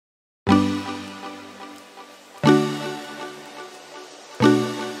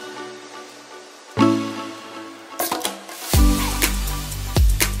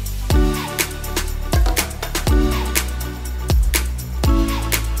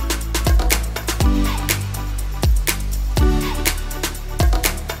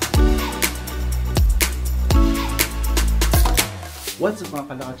What's up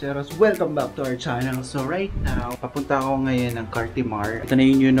mga kalakacheros? Welcome back to our channel. So right now, papunta ako ngayon ng Cartimar. Ito na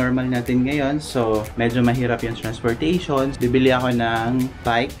yung new normal natin ngayon. So medyo mahirap yung transportation. Bibili ako ng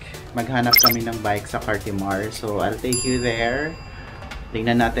bike. Maghanap kami ng bike sa Cartimar. So I'll take you there.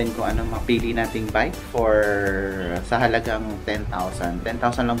 Tingnan natin kung anong mapili nating bike for sa halagang 10,000. 10,000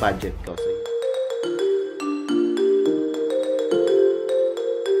 lang budget ko.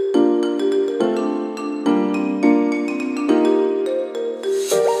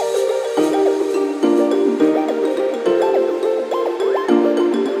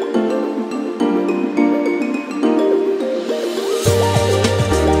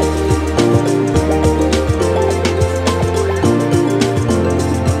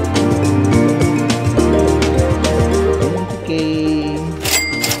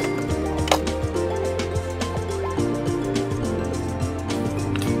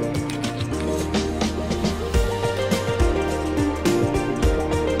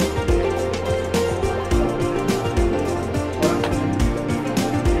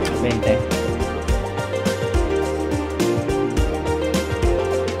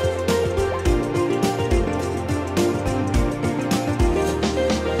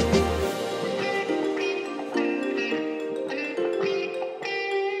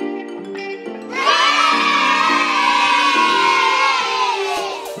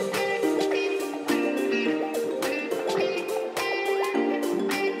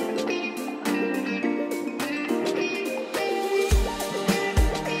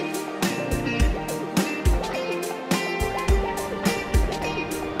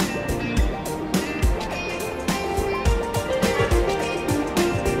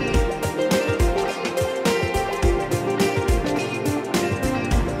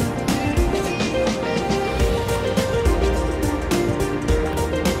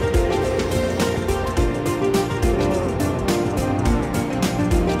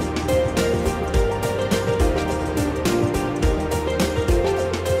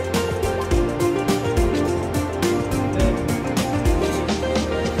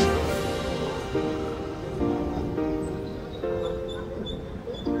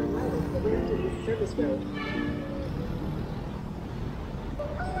 So,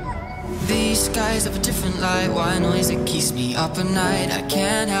 these skies have a different light. Why noise that keeps me up at night? I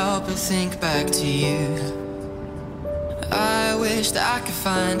can't help but think back to you. I wish that I could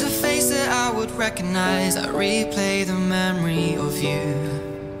find a face that I would recognize. I replay the memory of you.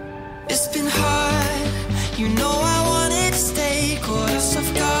 It's been hard, you know I wanted to stay caught us off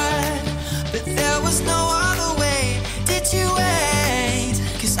guard, but there was no other way. Did you wait?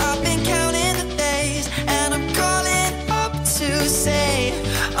 'Cause I've been counting the days, and I'm calling up to say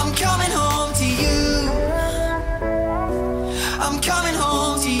I'm coming home to you. I'm coming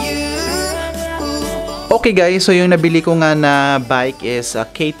home to you. okay guys, so yung nabili ko nga na bike is a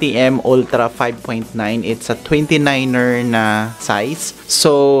KTM Ultra 5.9. It's a 29er na size.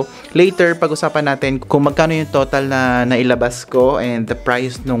 So later pag-usapan natin kung magkano yung total na nailabas ko and the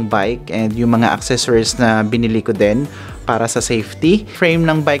price ng bike and yung mga accessories na binili ko din para sa safety. Frame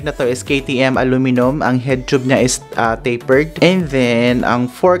ng bike na to is KTM aluminum. Ang head tube niya is tapered. And then, ang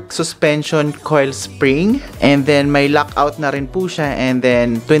fork suspension coil spring. And then, may lockout na rin po siya. And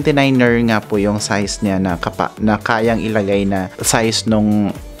then, 29er nga po yung size niya na kayang ilagay na size nung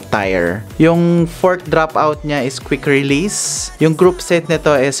tire. Yung fork dropout niya is quick release. Yung group set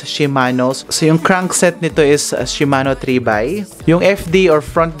nito is Shimano. So yung crank set nito is Shimano 3x. Yung FD or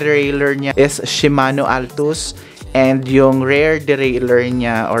front derailleur niya is Shimano Altus. And yung rear derailleur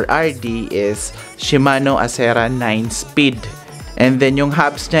niya or RD is Shimano Acera 9-speed. And then yung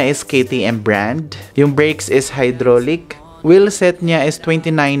hubs niya is KTM brand. Yung brakes is hydraulic. Wheel set niya is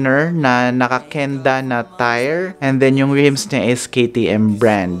 29er na naka-Kenda na tire. And then yung rims niya is KTM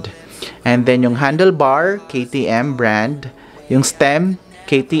brand. And then yung handlebar, KTM brand. Yung stem,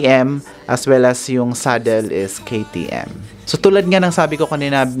 KTM. As well as yung saddle is KTM. So tulad nga ng sabi ko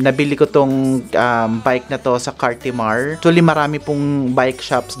kanina, nabili ko tong bike na to sa Cartimar. Actually marami pong bike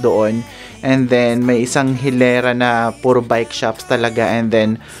shops doon. And then may isang hilera na puro bike shops talaga. And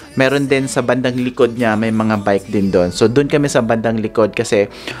then meron din sa bandang likod niya, may mga bike din doon. So doon kami sa bandang likod kasi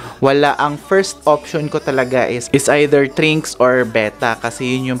wala, ang first option ko talaga is either Trinks or Beta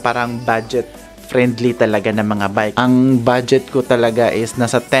kasi yun yung parang budget friendly talaga na mga bike. Ang budget ko talaga is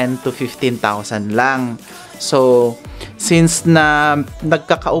nasa 10 to 15,000 lang. So, since na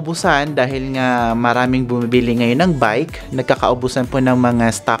nagkakaubusan dahil nga maraming bumibili ngayon ng bike, nagkakaubusan po ng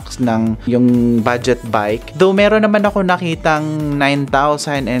mga stocks ng yung budget bike. Though meron naman ako nakitang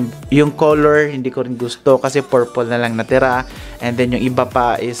 9,000 and yung color hindi ko rin gusto kasi purple na lang natira. And then yung iba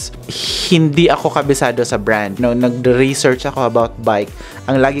pa is hindi ako kabisado sa brand. No, nag-research ako about bike.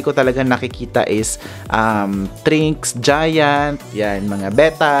 Ang lagi ko talaga nakikita is Trinx, Giant, yan, mga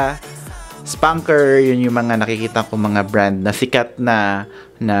Beta, Spanker, yun yung mga nakikita ko mga brand na sikat na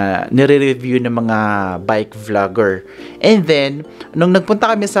nire-review ng mga bike vlogger. And then, nung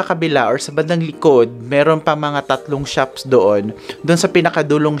nagpunta kami sa kabila or sa bandang likod, meron pa mga 3 shops doon. Doon sa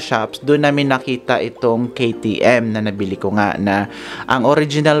pinakadulong shops, doon namin nakita itong KTM na nabili ko nga, na ang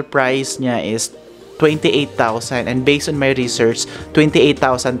original price niya is 28,000, and based on my research,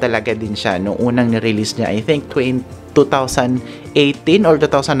 28,000 talaga din siya nung unang ni-release niya. I think 2018 or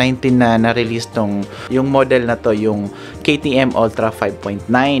 2019 na na-release yung model na to, yung KTM Ultra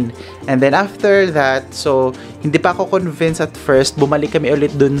 5.9. And then after that, so hindi pa ako convinced at first. Bumalik kami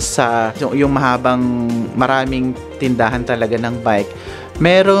ulit dun sa yung maraming tindahan talaga ng bike.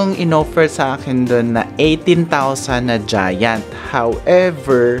 Merong inoffer sa akin dun na 18,000 na Giant.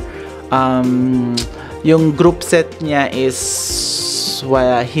 However, yung group set niya is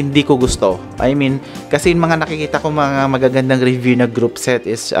hindi ko gusto. I mean, kasi yung mga nakikita ko mga magagandang review na group set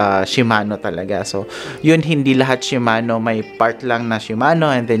is Shimano talaga. So, yun hindi lahat Shimano, may part lang na Shimano,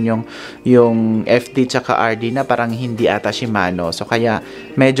 and then yung FD tsaka RD na parang hindi ata Shimano. So, kaya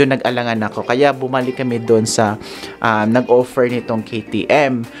medyo nag-alangan ako. Kaya bumalik kami doon sa nag-offer nitong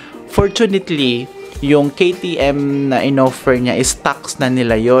KTM. Fortunately, yung KTM na in-offer niya is stocks na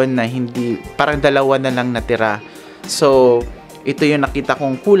nila yon, na hindi, parang dalawa na lang natira. So, ito yung nakita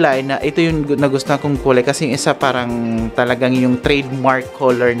kong kulay, na ito yung nagustuhan kong kulay kasi yung isa parang talagang yung trademark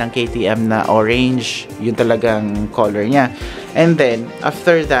color ng KTM na orange, yung talagang color niya. And then,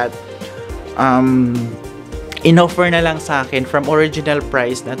 after that, in-offer na lang sa akin from original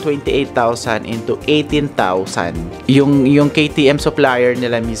price na 28,000 into 18,000. Yung KTM supplier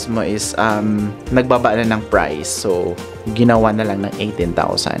nila mismo is nagbaba na ng price. So, ginawa na lang ng 18,000.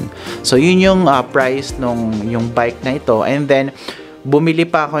 So, yun yung price yung bike na ito. And then, bumili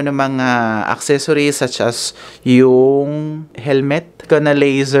pa ako ng mga accessories such as yung helmet ko na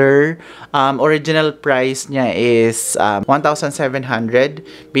laser. Original price niya is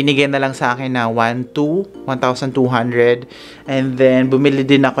 1,700. Binigyan na lang sa akin na 1,200. And then, bumili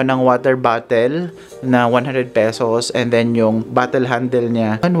din ako ng water bottle na 100 pesos. And then, yung bottle handle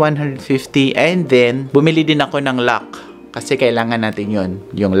niya 150. And then, bumili din ako ng lock. Kasi kailangan natin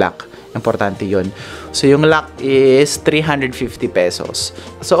yung lock. Importante yun. So, yung lock is 350 pesos.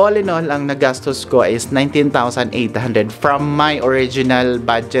 So, all in all, ang nagastos ko is 19,800 from my original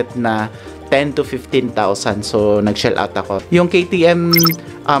budget na 10 to 15,000. So, nag-shell out ako. Yung KTM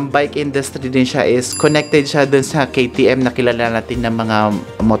bike industry din siya is connected siya dun sa KTM na kilala natin ng mga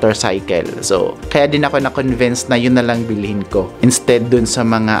motorcycle. So, kaya din ako na-convince na yun na lang bilhin ko. Instead dun sa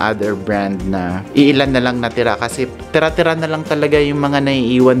mga other brand na iilan na lang natira. Kasi tira-tira na lang talaga yung mga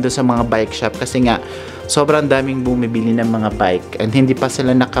naiiwan dun sa mga bike shop. Kasi nga, sobrang daming bumibili ng mga bike and hindi pa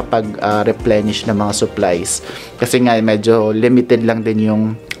sila nakapag-replenish ng mga supplies. Kasi nga, medyo limited lang din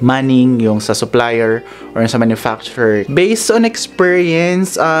yung manning, yung sa supplier or sa manufacturer. Based on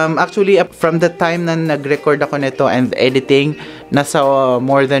experience, actually, from the time na nag-record ako nito and editing, nasa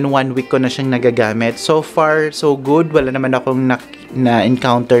more than 1 week ko na siyang nagagamit. So far, so good. Wala naman akong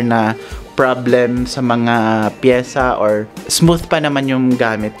na-encounter na problem sa mga pyesa or smooth pa naman yung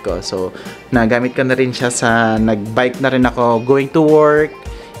gamit ko. So, nagamit ko na rin siya sa nag-bike na rin ako going to work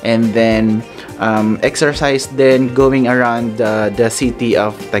and then exercise then going around the city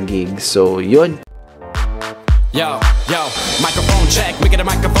of Taguig. So, yun. Yo, microphone check, we get a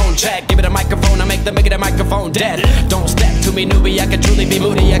microphone check. Give it a microphone, I make the microphone dead. Don't step to me, newbie, I could truly be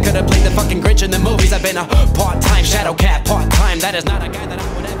moody. I could have played the fucking Grinch in the movies. I've been a part-time shadow cat, part-time. That is not a guy that I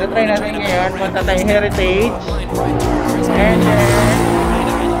would ever Try natin ngayon, punta tayong Heritage. And then,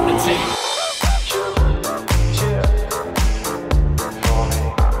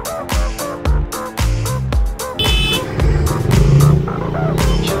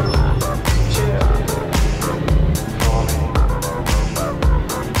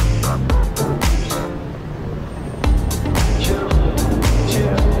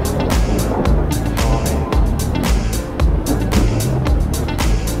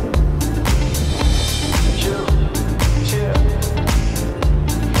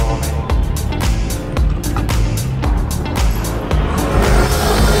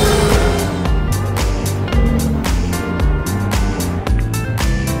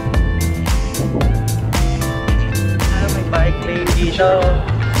 Hello.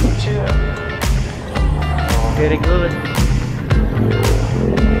 Very good.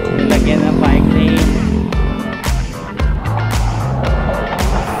 Lagyan ng bike lane.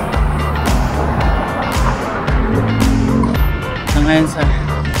 Ngayon sa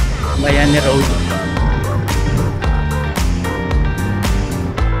Bayani Road.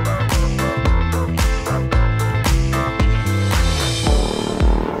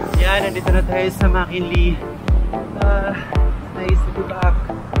 Yan, nandito na tayo sa McKinley. Nice to be back.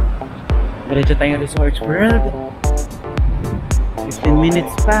 Diretso tayong Resorts World. 15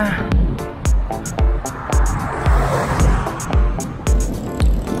 minutes pa.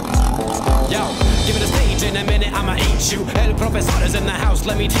 Yo, give it a stage in a minute, I'ma eat you. El professor is in the house,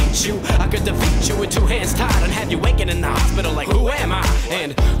 let me teach you. I could defeat you with two hands tied and have you waking in the hospital like, who am I?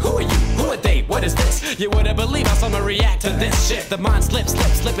 And who are you? Who are they? What is this? You wouldn't believe how someone react to this shit. The mind slips,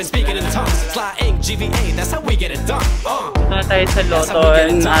 and speaking in tongues. Fly ink, GVA, that's how we get it done. Ito na tayo sa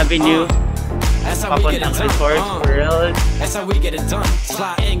Loton Avenue. Papuntang Resorts World. That's how we get it done.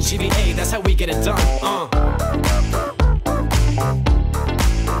 Fly ink, GVA, that's how we get it done.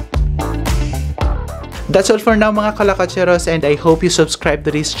 That's all for now mga kalakatseros, and I hope you subscribe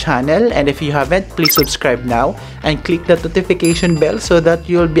to this channel, and if you haven't, please subscribe now and click the notification bell so that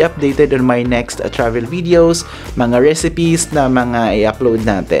you'll be updated on my next travel videos, mga recipes na mga i-upload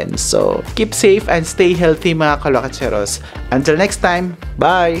natin. So keep safe and stay healthy mga kalakatseros. Until next time,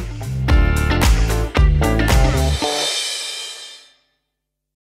 bye!